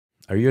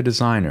Are you a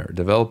designer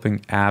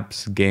developing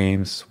apps,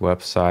 games,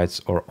 websites,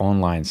 or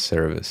online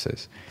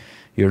services?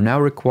 You're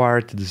now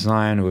required to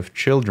design with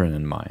children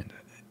in mind.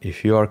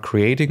 If you are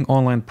creating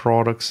online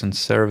products and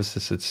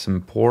services, it's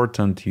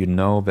important you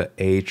know the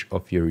age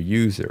of your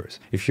users.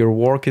 If your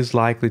work is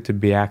likely to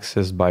be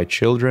accessed by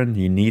children,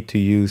 you need to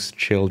use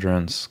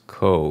children's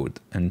code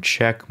and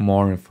check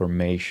more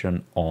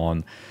information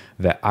on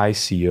the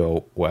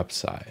ICO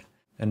website.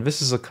 And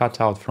this is a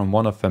cutout from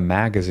one of the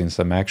magazines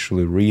I'm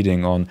actually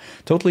reading on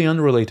totally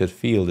unrelated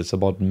field. It's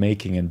about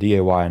making and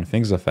DIY and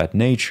things of that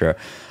nature,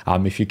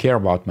 if you care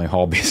about my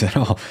hobbies at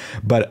all.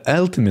 But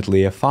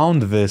ultimately, I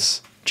found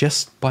this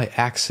just by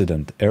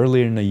accident.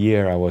 Earlier in the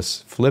year, I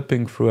was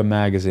flipping through a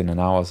magazine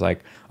and I was like,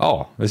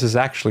 oh, this is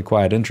actually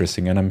quite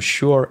interesting. And I'm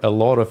sure a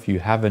lot of you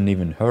haven't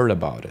even heard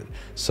about it.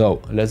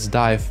 So let's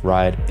dive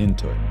right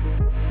into it.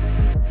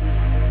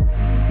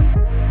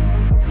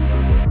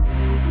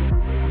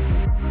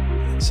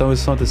 So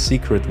it's not a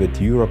secret that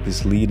Europe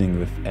is leading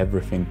with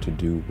everything to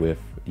do with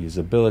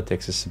usability,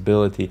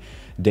 accessibility,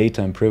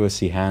 data and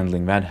privacy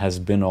handling. That has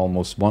been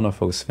almost one of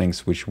those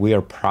things which we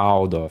are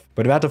proud of.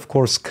 But that of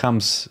course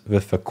comes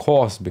with a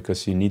cost,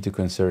 because you need to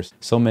consider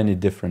so many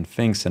different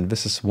things, and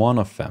this is one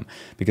of them,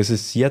 because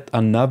it's yet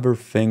another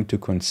thing to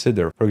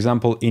consider. For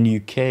example, in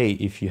UK,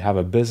 if you have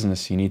a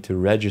business, you need to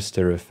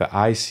register with the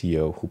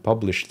ICO who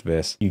published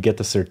this. You get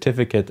a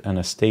certificate and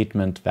a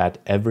statement that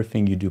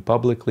everything you do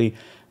publicly,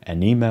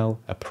 an email,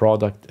 a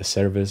product, a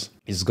service,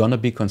 is going to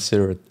be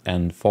considered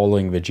and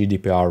following the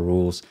GDPR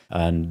rules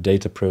and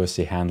data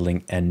privacy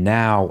handling, and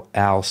now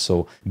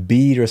also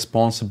be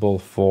responsible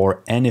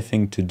for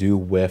anything to do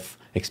with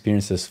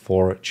experiences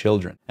for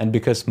children. And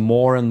because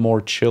more and more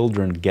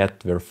children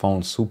get their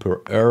phones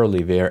super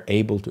early, they are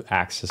able to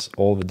access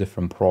all the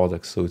different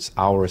products. So it's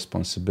our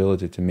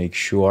responsibility to make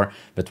sure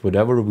that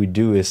whatever we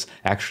do is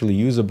actually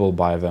usable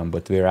by them,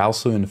 but we're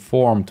also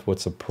informed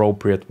what's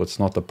appropriate, what's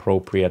not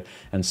appropriate,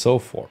 and so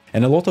forth.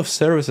 And a lot of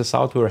services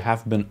out there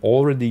have been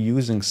already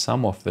using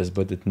some of this,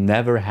 but it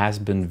never has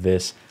been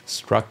this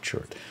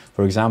structured.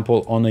 For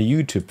example, on a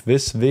YouTube,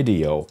 this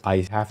video,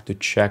 I have to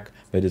check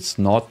that it's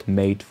not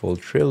made for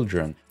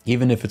children.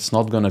 Even if it's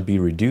not going to be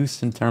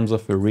reduced in terms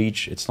of the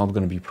reach, it's not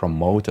going to be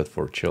promoted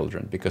for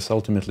children, because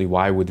ultimately,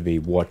 why would they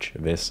watch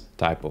this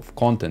type of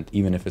content,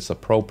 even if it's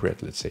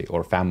appropriate, let's say,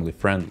 or family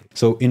friendly?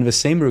 So in the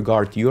same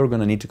regard, you're going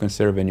to need to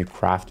consider when you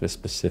craft the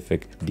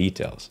specific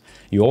details.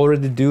 You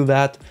already do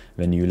that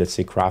when you, let's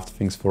say, craft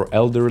things for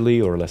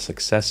elderly or less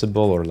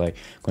accessible, or like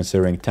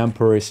considering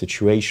temporary,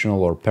 situational,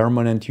 or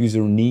permanent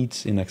user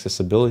needs in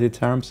accessibility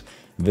terms.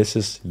 This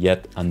is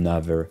yet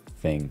another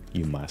thing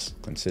you must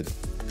consider.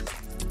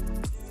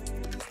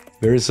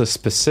 There is a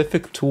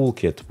specific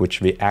toolkit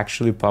which we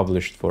actually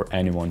published for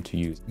anyone to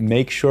use.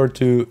 Make sure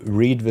to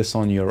read this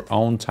on your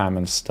own time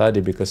and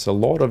study, because a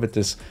lot of it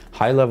is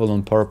high level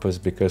on purpose,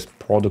 because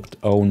product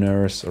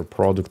owners or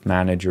product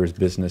managers,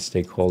 business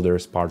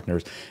stakeholders,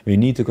 partners, we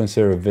need to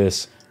consider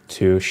this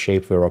to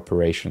shape their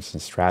operations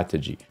and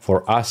strategy.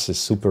 For us, it's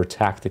super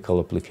tactical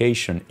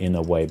application in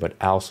a way, but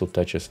also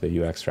touches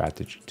the UX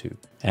strategy too.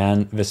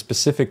 And the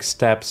specific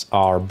steps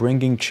are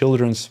bringing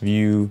children's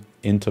view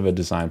into the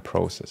design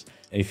process.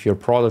 If your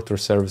product or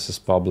service is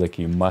public,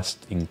 you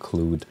must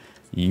include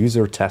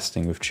user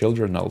testing with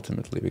children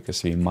ultimately,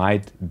 because we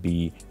might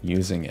be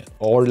using it.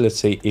 Or let's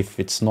say if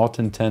it's not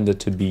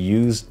intended to be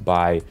used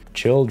by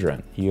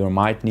children, you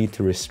might need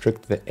to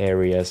restrict the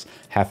areas,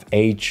 have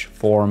age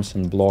forms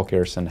and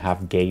blockers, and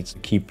have gates to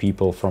keep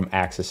people from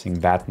accessing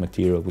that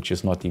material which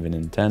is not even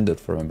intended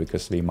for them,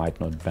 because they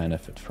might not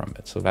benefit from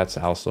it. So that's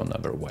also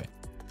another way.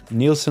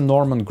 Nielsen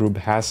Norman Group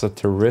has a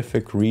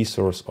terrific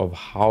resource of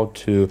how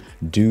to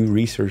do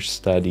research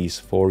studies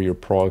for your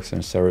products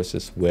and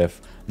services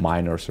with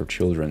minors or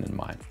children in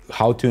mind.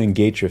 How to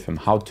engage with them,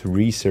 how to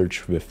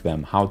research with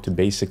them, how to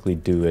basically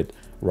do it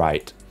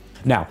right.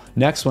 Now,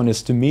 next one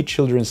is to meet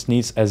children's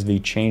needs as they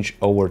change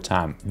over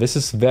time. This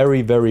is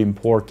very, very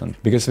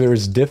important, because there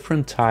is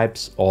different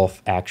types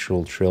of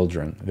actual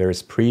children. There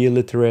is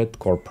pre-illiterate,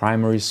 core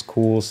primary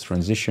schools,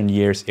 transition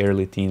years,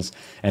 early teens,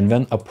 and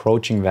then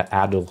approaching the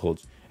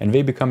adulthood. And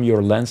they become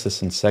your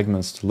lenses and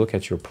segments to look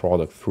at your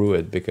product through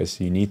it, because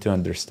you need to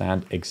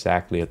understand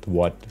exactly at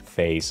what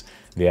phase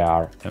they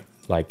are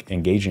like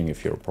engaging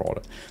with your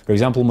product. For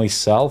example,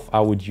 myself,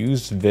 I would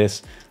use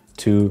this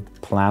to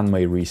plan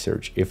my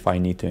research if I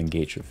need to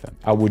engage with them.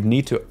 I would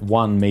need to,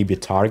 one, maybe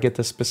target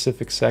a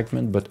specific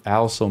segment, but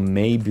also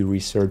maybe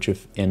research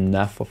with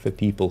enough of the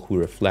people who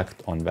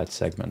reflect on that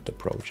segment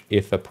approach,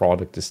 if a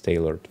product is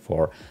tailored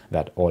for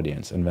that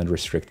audience, and then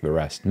restrict the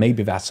rest.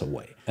 Maybe that's a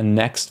way. And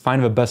next,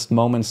 find the best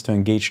moments to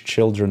engage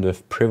children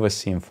with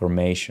privacy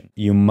information.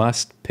 You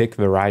must pick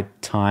the right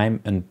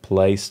time and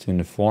place to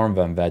inform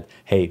them that,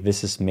 hey,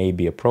 this is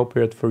maybe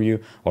appropriate for you,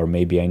 or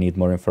maybe I need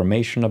more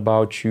information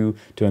about you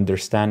to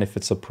understand if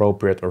it's appropriate,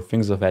 or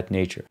things of that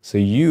nature. So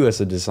you as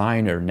a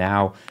designer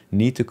now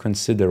need to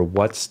consider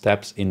what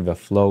steps in the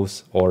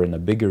flows or in the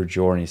bigger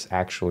journeys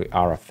actually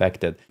are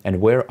affected,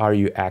 and where are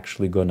you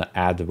actually going to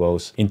add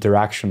those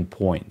interaction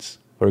points.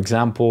 For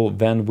example,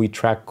 when we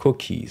track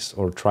cookies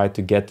or try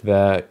to get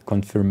the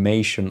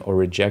confirmation or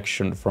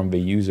rejection from the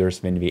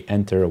users when we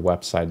enter a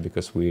website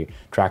because we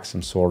track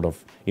some sort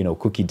of,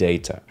 cookie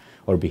data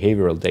or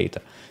behavioral data.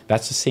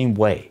 That's the same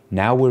way.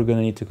 Now we're going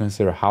to need to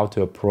consider how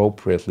to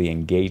appropriately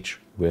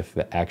engage with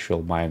the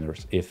actual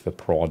minors if the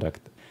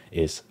product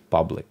is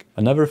public.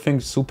 Another thing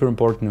super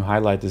important to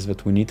highlight is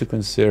that we need to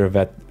consider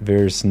that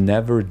there's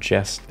never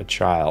just a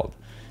child.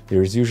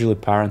 There's usually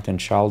parent and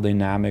child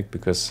dynamic,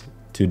 because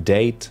to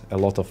date, a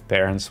lot of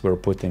parents were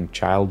putting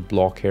child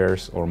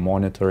blockers or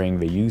monitoring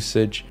the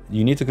usage.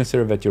 You need to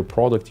consider that your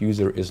product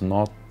user is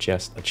not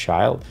just a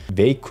child.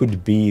 They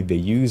could be the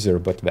user,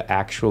 but the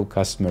actual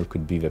customer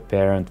could be the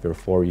parent.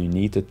 Therefore, you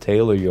need to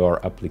tailor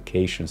your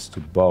applications to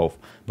both,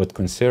 but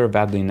consider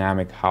that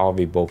dynamic, how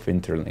they both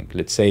interlink.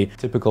 Let's say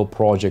typical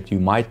project, you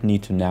might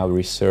need to now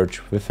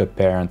research with a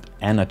parent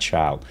and a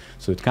child.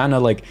 So it kind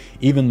of like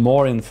even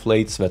more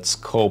inflates that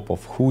scope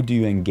of who do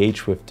you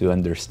engage with to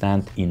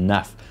understand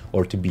enough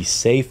or to be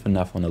safe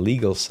enough on a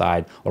legal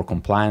side or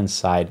compliance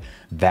side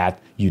that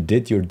you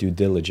did your due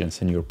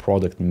diligence and your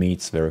product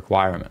meets the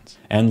requirements.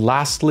 And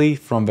lastly,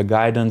 from the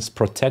guidance,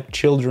 protect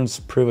children's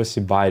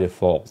privacy by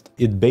default.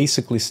 It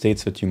basically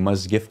states that you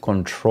must give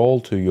control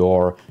to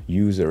your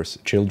users,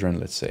 children,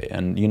 let's say,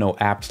 and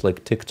apps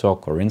like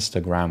TikTok or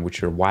Instagram,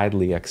 which are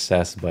widely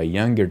accessed by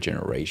younger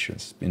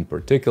generations in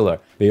particular,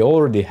 they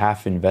already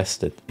have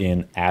invested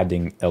in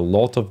adding a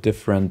lot of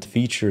different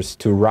features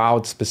to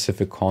route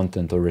specific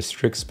content or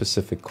restrict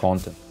specific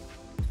content.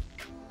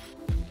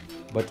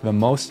 But the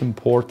most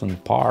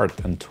important part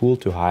and tool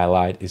to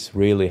highlight is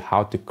really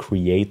how to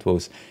create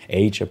those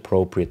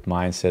age-appropriate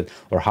mindset,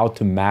 or how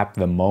to map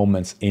the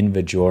moments in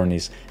the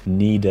journeys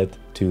needed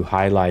to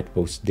highlight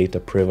those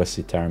data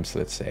privacy terms,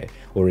 let's say,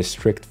 or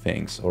restrict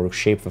things, or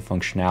shape the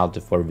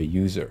functionality for the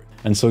user.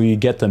 And so you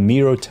get a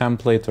Miro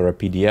template or a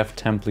PDF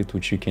template,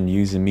 which you can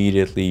use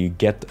immediately. You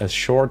get a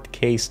short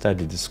case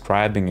study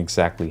describing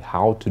exactly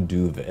how to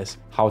do this,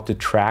 how to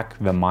track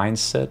the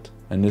mindset.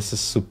 And this is a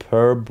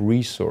superb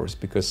resource,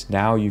 because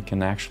now you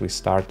can actually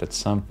start at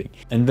something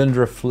and then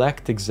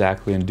reflect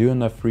exactly and do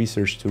enough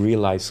research to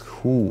realize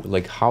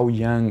how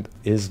young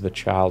is the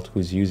child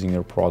who's using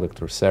your product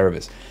or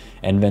service,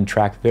 and then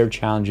track their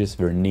challenges,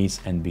 their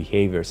needs and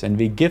behaviors. And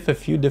we give a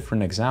few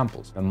different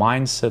examples. A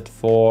mindset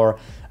for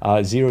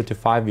 0 to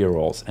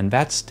 5-year-olds, and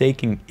that's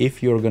taking,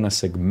 if you're gonna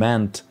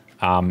segment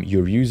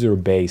your user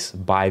base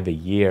by the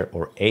year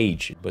or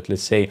age. But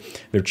let's say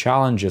their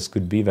challenges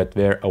could be that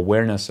their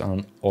awareness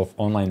of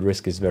online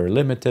risk is very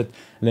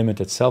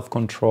limited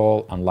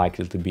self-control,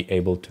 unlikely to be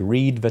able to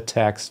read the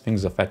text,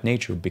 things of that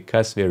nature,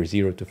 because they're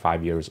 0 to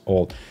 5 years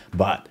old.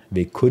 But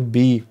they could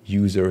be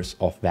users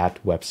of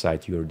that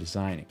website you're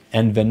designing.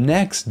 And the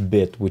next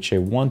bit, which I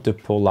want to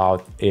pull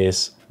out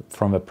is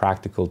from the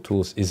practical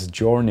tools, is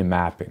journey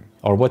mapping,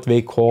 or what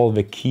they call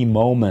the key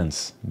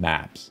moments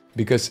maps.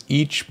 Because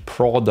each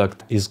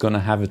product is going to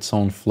have its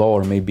own flow,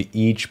 or maybe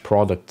each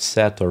product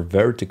set or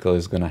vertical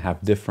is going to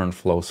have different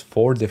flows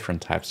for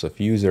different types of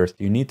users.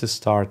 You need to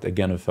start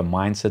again with a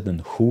mindset,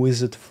 and who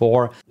is it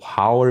for?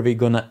 How are we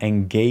going to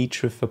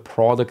engage with the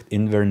product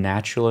in their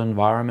natural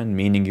environment?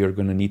 Meaning you're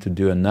going to need to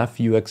do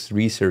enough UX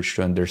research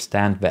to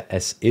understand the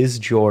as-is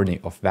journey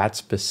of that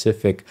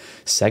specific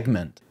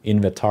segment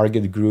in the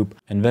target group,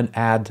 and then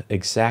add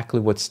exactly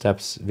what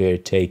steps they're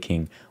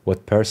taking,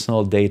 what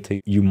personal data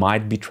you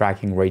might be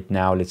tracking right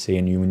now, let's say,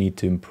 and you need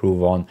to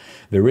improve on,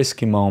 the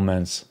risky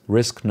moments,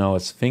 risk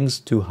notes, things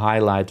to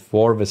highlight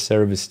for the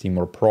service team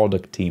or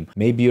product team.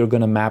 Maybe you're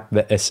going to map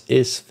the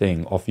as-is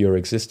thing of your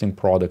existing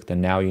product,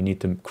 and now you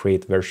need to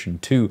create version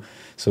 2.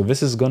 So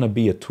this is going to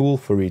be a tool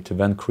for you to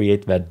then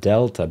create that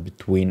delta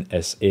between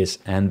as-is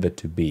and the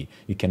to-be.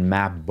 You can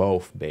map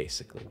both,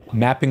 basically.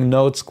 Mapping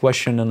notes,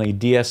 question and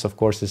ideas, of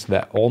course, is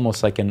that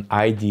almost like an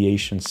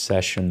ideation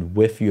session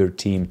with your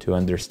team to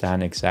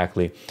understand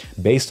exactly,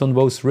 based on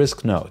those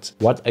risk notes,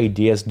 what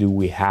ideas do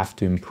we have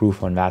to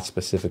improve on that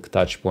specific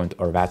touch point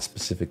or that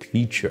specific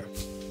feature.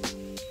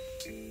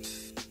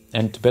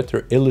 And to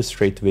better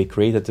illustrate, we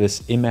created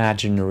this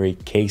imaginary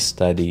case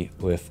study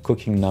with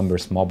Cooking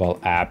Numbers mobile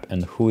app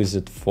and who is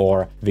it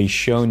for. They've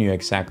shown you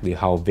exactly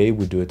how they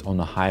would do it on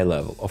a high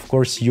level. Of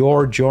course,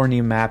 your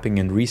journey mapping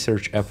and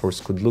research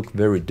efforts could look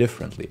very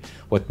differently.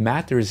 What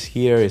matters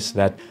here is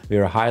that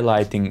we're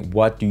highlighting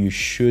what you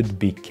should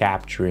be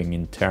capturing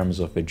in terms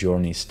of the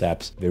journey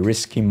steps, the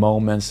risky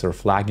moments, or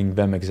flagging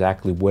them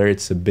exactly where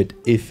it's a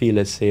bit iffy,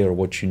 let's say, or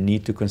what you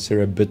need to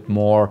consider a bit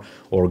more,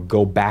 or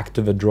go back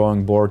to the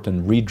drawing board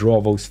and redraw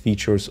those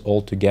features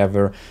all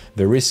together,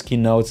 the risky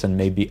notes and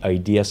maybe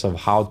ideas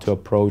of how to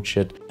approach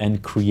it,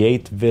 and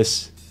create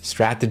this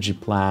strategy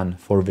plan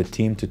for the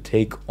team to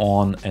take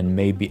on and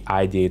maybe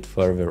ideate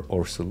further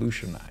or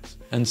solutionize.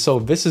 And so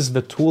this is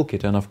the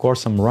toolkit, and of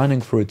course I'm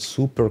running through it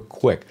super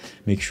quick.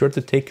 Make sure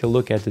to take a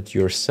look at it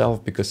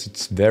yourself because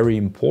it's very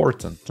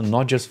important, and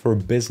not just for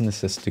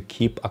businesses to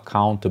keep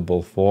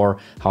accountable for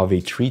how they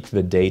treat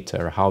the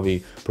data or how they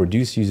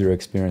produce user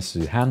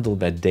experiences to handle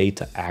that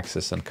data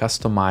access and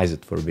customize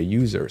it for the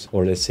users,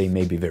 or let's say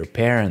maybe their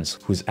parents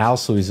who's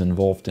also is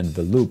involved in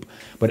the loop,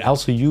 but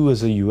also you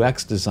as a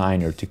UX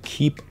designer to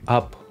keep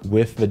up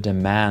with the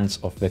demands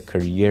of the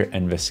career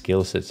and the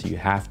skill sets you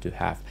have to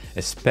have,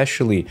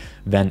 especially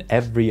when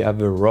every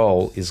other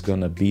role is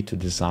gonna be to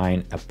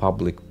design a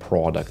public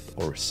product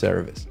or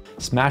service.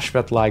 Smash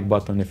that like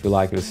button if you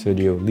like this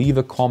video, leave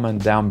a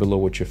comment down below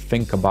what you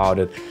think about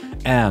it,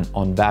 and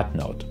on that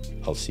note,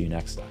 I'll see you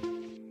next time.